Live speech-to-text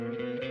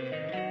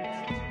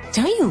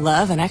Don't you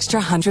love an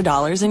extra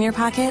 $100 in your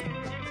pocket?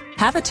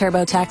 Have a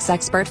TurboTax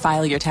expert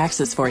file your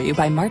taxes for you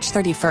by March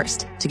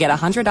 31st to get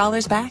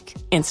 $100 back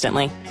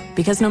instantly.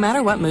 Because no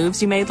matter what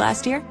moves you made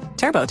last year,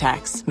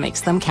 TurboTax makes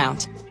them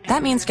count.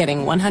 That means getting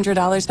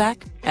 $100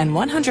 back and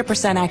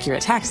 100%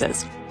 accurate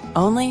taxes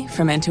only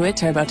from Intuit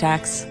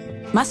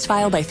TurboTax. Must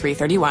file by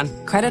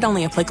 3/31. Credit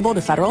only applicable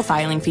to federal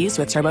filing fees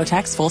with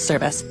TurboTax full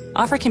service.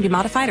 Offer can be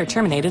modified or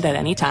terminated at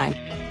any time.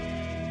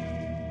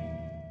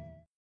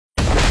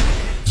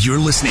 You're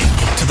listening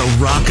to the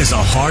Rock is a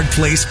Hard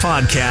Place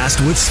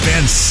podcast with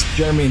Spence.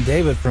 Jeremy and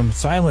David from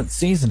Silent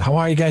Season. How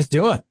are you guys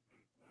doing?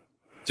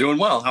 Doing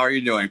well. How are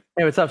you doing?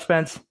 Hey, what's up,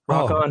 Spence?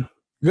 Rock on.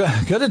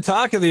 Good to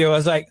talk with you. I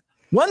was like,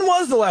 when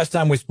was the last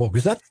time we spoke?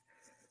 Was that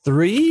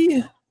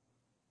 3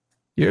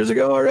 years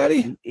ago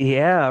already?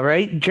 Yeah,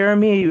 right,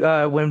 Jeremy,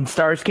 when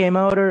Stars came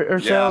out or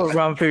so,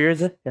 around 4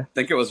 years ago? Yeah. I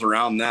think it was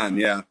around then,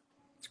 yeah.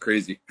 It's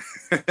crazy.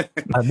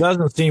 That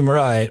doesn't seem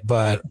right,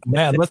 but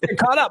man, let's get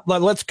caught up.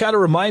 Let's kind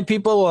of remind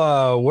people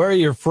where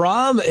you're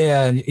from,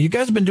 and you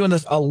guys have been doing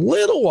this a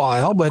little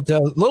while, but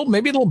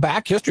maybe a little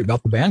back history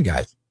about the band,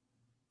 guys.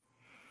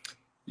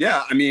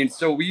 Yeah, I mean,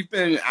 so we've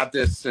been at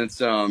this since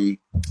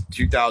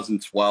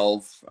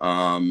 2012.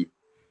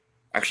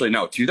 Actually,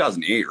 no,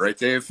 2008, right,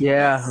 Dave?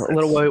 Yeah, a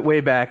little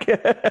way back.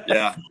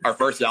 Yeah, our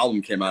first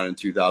album came out in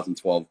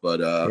 2012, but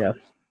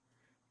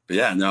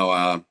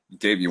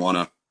Dave, you want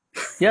to?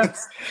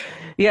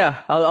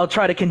 Yeah. I'll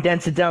try to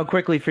condense it down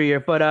quickly for you.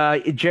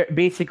 But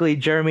basically,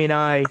 Jeremy and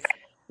I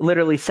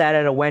literally sat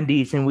at a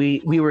Wendy's, and we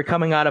were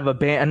coming out of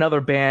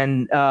another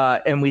band,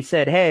 and we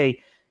said,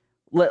 "Hey,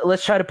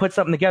 let's try to put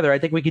something together. I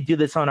think we could do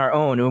this on our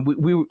own." And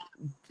we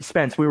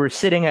Spence, we were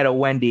sitting at a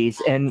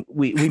Wendy's, and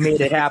we made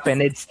it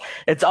happen. It's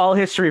all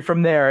history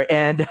from there.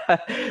 And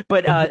go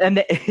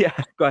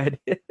ahead.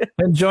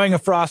 Enjoying a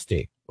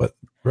Frosty,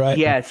 right?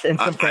 Yes, and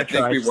some French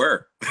fries. I think we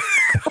were.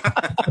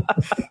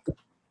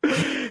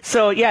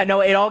 So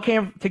it all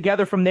came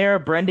together from there.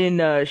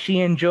 Brendan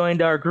Sheehan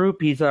joined our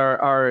group. He's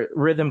our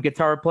rhythm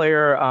guitar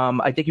player.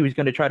 I think he was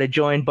going to try to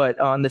join, but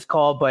on this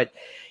call, but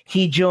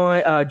he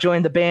joined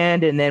the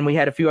band, and then we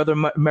had a few other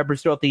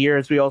members throughout the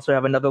years. We also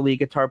have another lead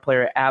guitar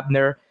player,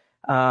 Abner.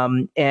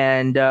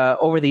 And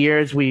over the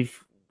years,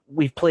 we've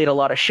played a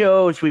lot of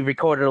shows. We've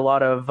recorded a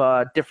lot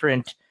of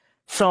different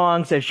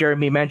songs. As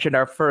Jeremy mentioned,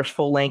 our first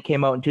full length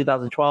came out in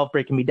 2012,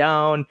 Breaking Me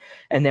Down,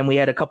 and then we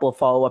had a couple of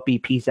follow-up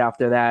EPs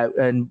after that,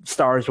 and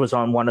Stars was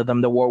on one of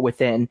them, The War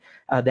Within,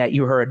 that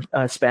you heard,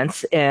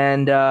 Spence.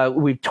 And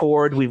we've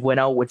toured. We've went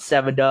out with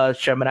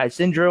Sevendust, Gemini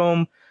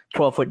Syndrome,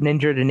 12-Foot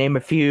Ninja, to name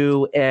a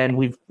few, and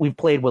we've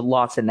played with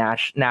lots of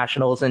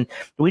nationals, and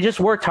we just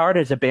worked hard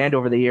as a band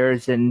over the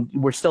years, and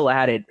we're still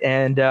at it,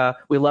 and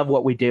we love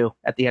what we do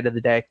at the end of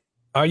the day.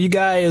 Are you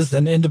guys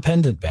an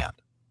independent band?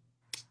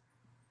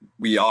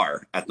 We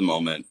are at the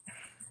moment.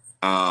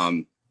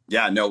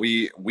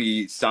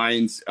 We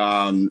signed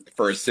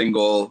for a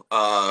single.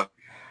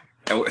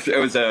 It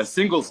was a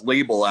singles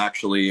label,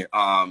 actually,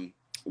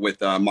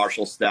 with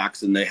Marshall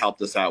Stacks, and they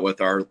helped us out with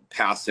our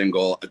past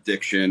single,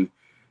 Addiction.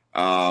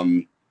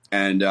 And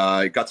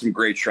it got some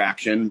great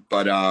traction,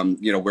 but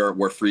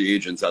we're free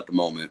agents at the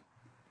moment.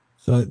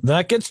 So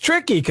that gets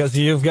tricky because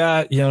you've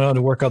got,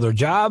 to work other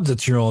jobs.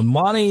 It's your own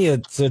money.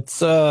 It's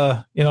it's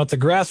a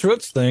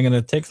grassroots thing, and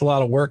it takes a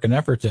lot of work and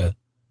effort to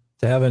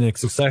have any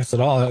success at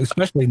all,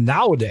 especially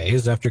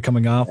nowadays after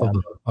coming off of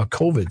a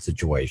COVID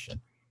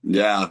situation.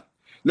 Yeah,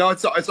 no,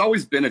 it's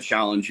always been a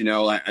challenge.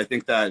 I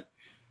think that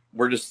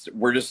we're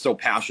just so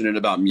passionate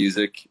about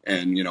music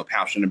and,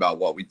 passionate about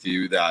what we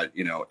do that,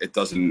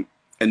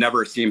 it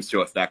never seems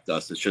to affect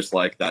us. It's just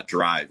like that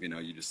drive,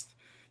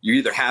 you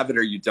either have it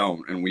or you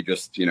don't. And we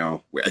just,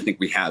 I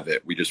think we have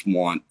it. We just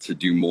want to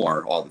do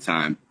more all the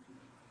time.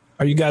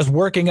 Are you guys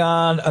working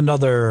on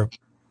another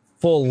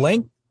full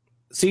length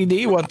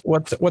CD?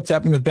 What's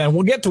happening with the band?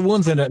 We'll get to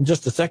Wounds in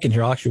just a second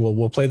here. Actually,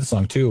 we'll play the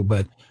song too,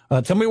 but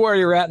tell me where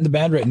you're at in the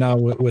band right now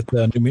with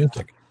new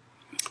music.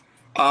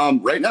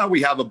 Right now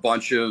we have a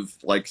bunch of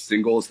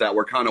singles that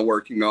we're kind of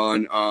working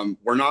on.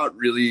 We're not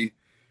really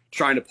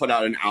trying to put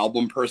out an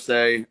album per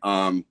se.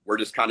 We're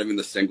just kind of in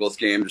the singles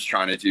game, just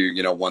trying to do,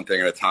 one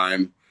thing at a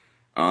time,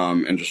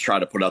 and just try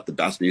to put out the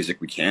best music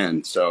we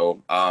can.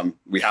 So,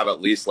 we have at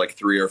least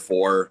 3 or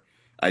 4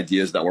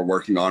 ideas that we're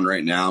working on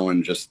right now,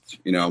 and just,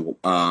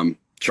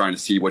 trying to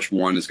see which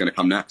one is going to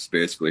come next,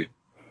 basically.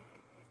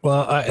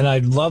 Well, and I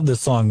love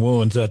this song,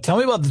 Wounds. Tell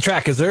me about the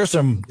track. Is there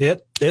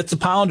it's a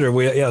pounder.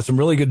 We some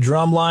really good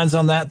drum lines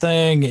on that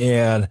thing.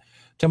 And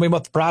tell me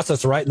about the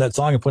process of writing that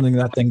song and putting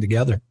that thing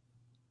together.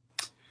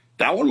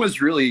 That one was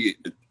really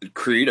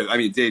creative. I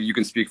mean, Dave, you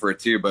can speak for it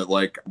too, but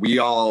we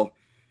all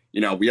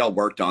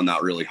worked on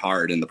that really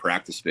hard in the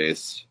practice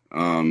space.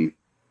 I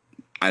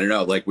don't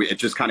know, it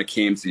just kind of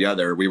came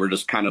together. We were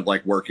just kind of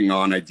working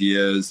on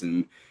ideas,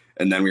 and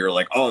then we were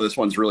like, oh, this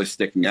one's really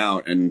sticking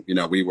out. And,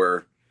 we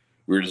were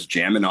just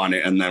jamming on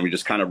it, and then we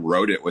just kind of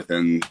wrote it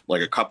within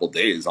a couple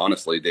days,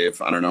 honestly,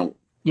 Dave. I don't know.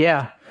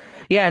 Yeah.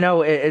 Yeah,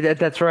 no,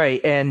 that's right.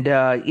 And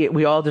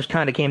we all just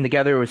kind of came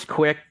together. It was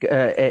quick.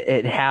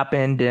 It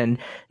happened. And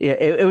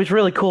it was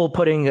really cool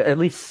putting, at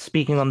least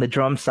speaking on the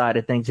drum side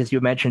of things, as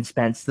you mentioned,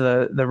 Spence,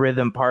 the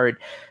rhythm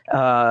part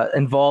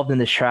involved in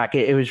this track.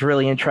 It was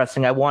really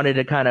interesting. I wanted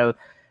to kind of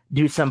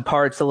do some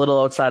parts a little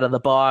outside of the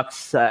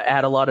box,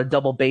 add a lot of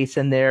double bass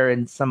in there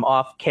and some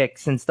off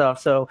kicks and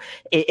stuff. So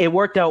it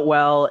worked out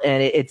well,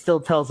 and it still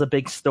tells a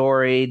big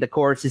story. The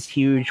chorus is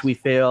huge, we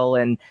feel.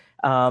 And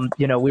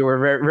we were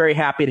very, very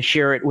happy to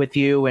share it with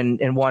you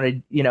and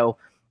wanted,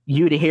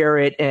 you to hear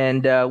it.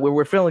 And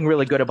we're feeling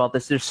really good about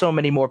this. There's so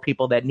many more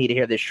people that need to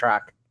hear this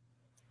track.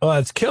 Well,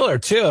 it's killer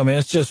too. I mean,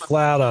 it's just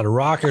flat out a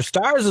rocker.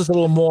 Stars is a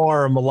little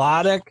more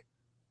melodic,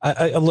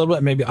 a little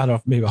bit, maybe, I don't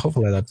know, maybe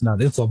hopefully that's not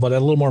insult, but a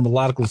little more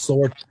melodically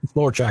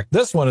slower track.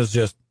 This one is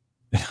just,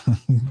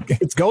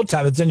 it's go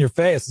time. It's in your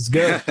face. It's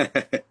good.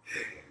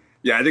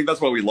 Yeah, I think that's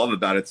what we love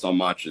about it so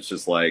much. It's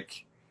just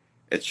like,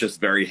 it's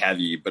just very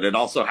heavy, but it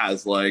also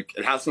has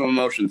it has some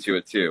emotion to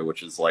it too,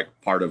 which is like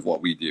part of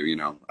what we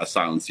do, a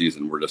Silent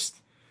Season.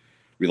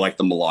 We like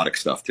the melodic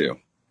stuff too.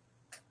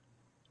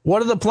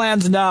 What are the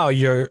plans now?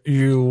 You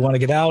want to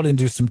get out and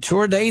do some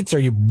tour dates? Are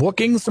you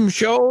booking some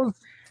shows?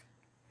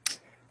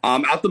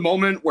 At the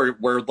moment we're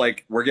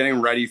getting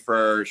ready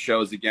for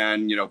shows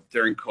again.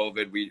 During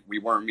COVID, we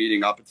weren't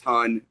meeting up a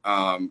ton.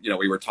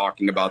 We were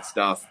talking about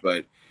stuff,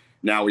 but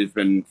now we've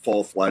been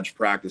full-fledged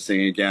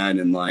practicing again,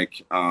 and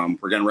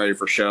we're getting ready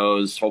for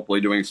shows, hopefully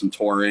doing some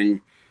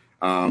touring,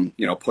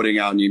 putting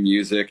out new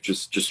music,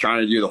 just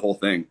trying to do the whole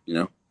thing,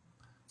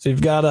 So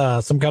you've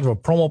got some kind of a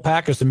promo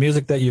pack or some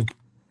music that you've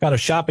kind of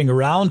shopping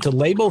around to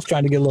labels,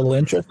 trying to get a little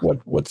interest.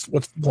 What's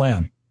the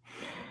plan?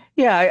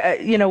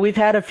 Yeah, we've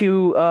had a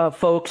few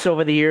folks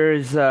over the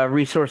years,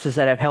 resources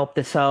that have helped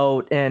us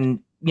out. And,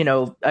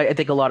 I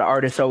think a lot of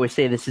artists always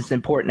say this is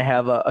important to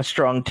have a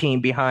strong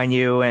team behind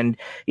you. And,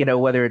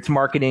 whether it's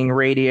marketing,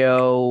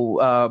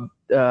 radio,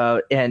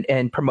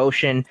 and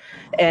promotion.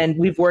 And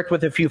we've worked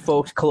with a few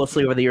folks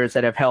closely over the years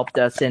that have helped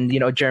us. And,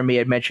 Jeremy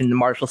had mentioned the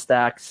Marshall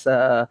Stacks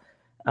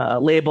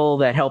label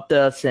that helped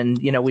us. And,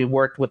 we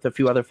worked with a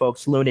few other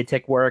folks,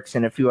 Lunatic Works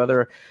and a few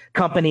other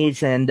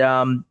companies. And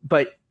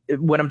but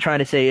what I'm trying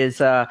to say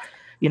is, I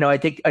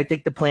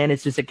think the plan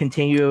is just to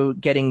continue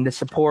getting the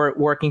support,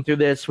 working through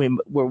this.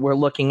 We're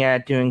looking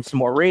at doing some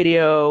more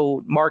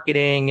radio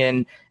marketing,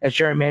 and as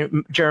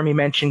Jeremy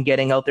mentioned,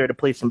 getting out there to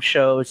play some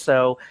shows.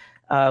 So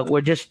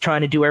we're just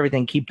trying to do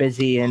everything, keep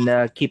busy,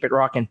 and keep it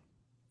rocking.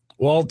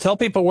 Well, tell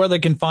people where they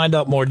can find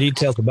out more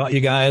details about you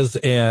guys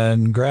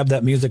and grab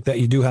that music that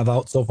you do have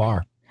out so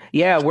far.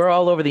 Yeah, we're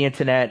all over the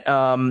internet.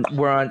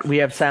 We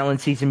have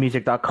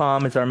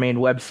silentseasonmusic.com as our main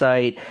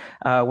website.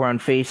 We're on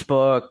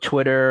Facebook,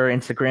 Twitter,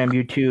 Instagram,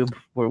 YouTube.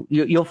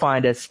 You'll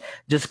find us.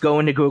 Just go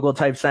into Google,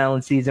 type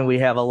Silent Season. We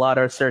have a lot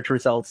of search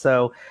results.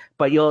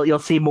 But you'll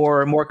see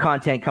more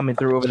content coming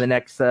through over the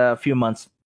next few months.